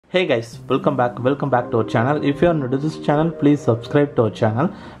Hey guys, welcome back to our channel. If you are new to this channel, please subscribe to our channel.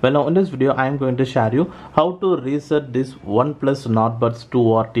 Well, now in this video I am going to share you how to reset this OnePlus Nord Buds 2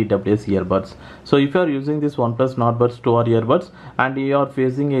 or TWS earbuds. So if you are using this OnePlus Nord Buds 2 or earbuds and you are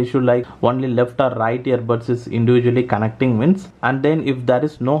facing an issue like only left or right earbuds is individually connecting means, and then if there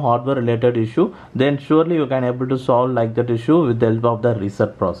is no hardware related issue, then surely you can able to solve like that issue with the help of the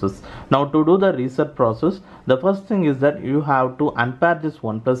reset process. Now to do the reset process, the first thing is that you have to unpair this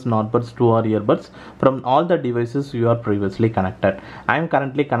OnePlus Nord Buds 2 or earbuds from all the devices you are previously connected. I am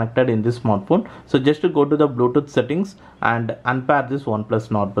currently connected in this smartphone, so just to go to the Bluetooth settings and unpair this OnePlus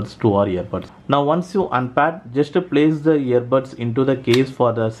Nord Buds 2 or earbuds. Now once you unpair, just to place the earbuds into the case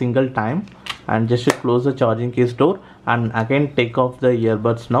for the single time and just to close the charging case door and again take off the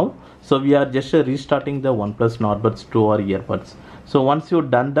earbuds now. So we are just restarting the OnePlus Nord Buds 2 or earbuds. So once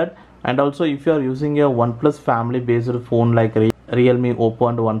you've done that, and also if you are using a OnePlus family based phone like Realme, Oppo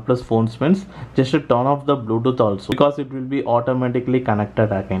and OnePlus phones means, just to turn off the Bluetooth also because it will be automatically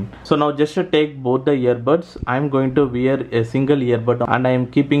connected again. So now just to take both the earbuds, I am going to wear a single earbud and I am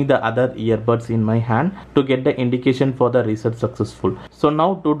keeping the other earbuds in my hand to get the indication for the reset successful. So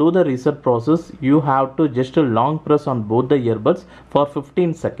now to do the reset process, you have to just long press on both the earbuds for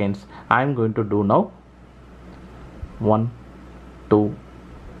 15 seconds. I am going to do now. 1, 2,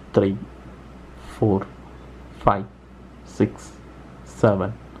 3, 4, 5, 6,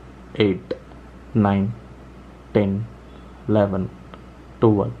 7, 8, 9, 10, 11,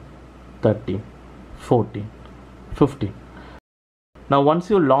 12, 13, 14, 15. Now once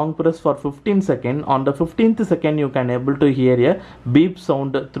you long press for 15 seconds, on the 15th second you can able to hear a beep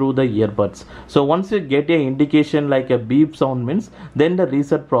sound through the earbuds. So once you get a indication like a beep sound means, then the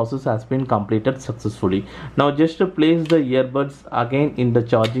reset process has been completed successfully. Now just to place the earbuds again in the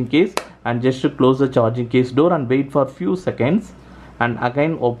charging case and just to close the charging case door and wait for few seconds and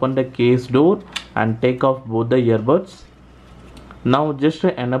again open the case door and take off both the earbuds. Now just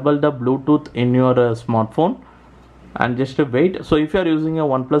to enable the Bluetooth in your smartphone and just to wait. So if you are using a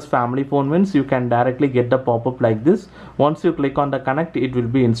OnePlus family phone means, you can directly get the pop-up like this. Once you click on the connect, it will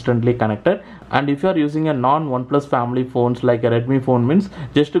be instantly connected. And if you are using a non OnePlus family phones like a Redmi phone means,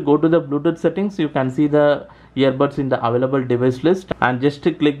 just to go to the Bluetooth settings, you can see the earbuds in the available device list and just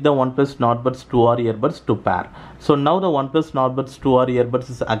to click the OnePlus Nord Buds 2 or earbuds to pair. So now the OnePlus Nord Buds 2 or earbuds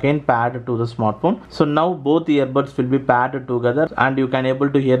is again paired to the smartphone. So now both earbuds will be paired together and you can able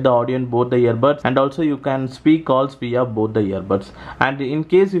to hear the audio in both the earbuds, and also you can speak calls via both the earbuds. And in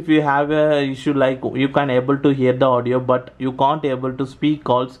case if you have a issue like you can able to hear the audio but you can't able to speak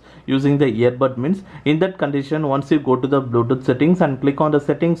calls using the earbud means, in that condition once you go to the Bluetooth settings and click on the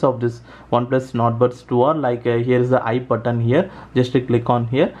settings of this OnePlus Nord Buds 2 or like here is the I button here, just to click on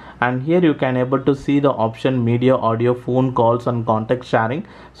here and here you can able to see the option media, audio, phone calls and contact sharing.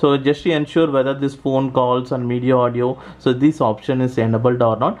 So just to ensure whether this phone calls and media audio, so this option is enabled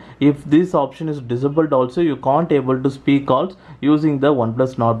or not. If this option is disabled also, you can't able to speak calls using the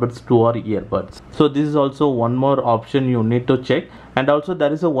OnePlus Nord Buds 2 or earbuds. So this is also one more option you need to check. And also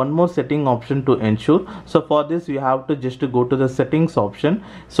there is a one more setting option to ensure. So for this you have to just to go to the settings option.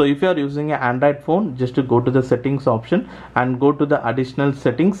 So if you are using an Android phone, just to go to the settings option and go to the additional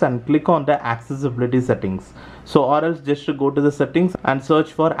settings and click on the accessibility settings. So or else just to go to the settings and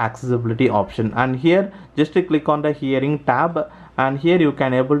search for accessibility option, and here just to click on the hearing tab and here you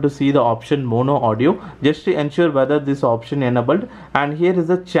can able to see the option mono audio, just to ensure whether this option enabled, and here is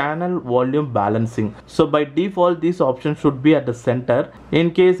the channel volume balancing. So by default this option should be at the center.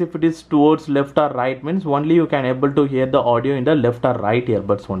 In case if it is towards left or right means, only you can able to hear the audio in the left or right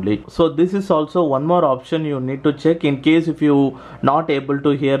earbuds only. So this is also one more option you need to check in case if you not able to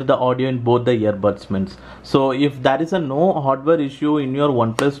hear the audio in both the earbuds means. So if there is a no hardware issue in your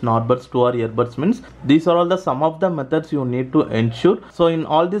OnePlus Nord Buds 2 or earbuds means, these are all the some of the methods you need to ensure. So in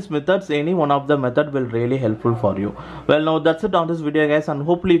all these methods, any one of the method will really helpful for you. Well, now that's it on this video guys, and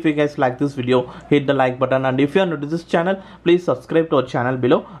hopefully if you guys like this video, hit the like button, and if you are new to this channel, please subscribe to our channel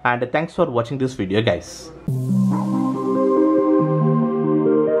below, and thanks for watching this video guys.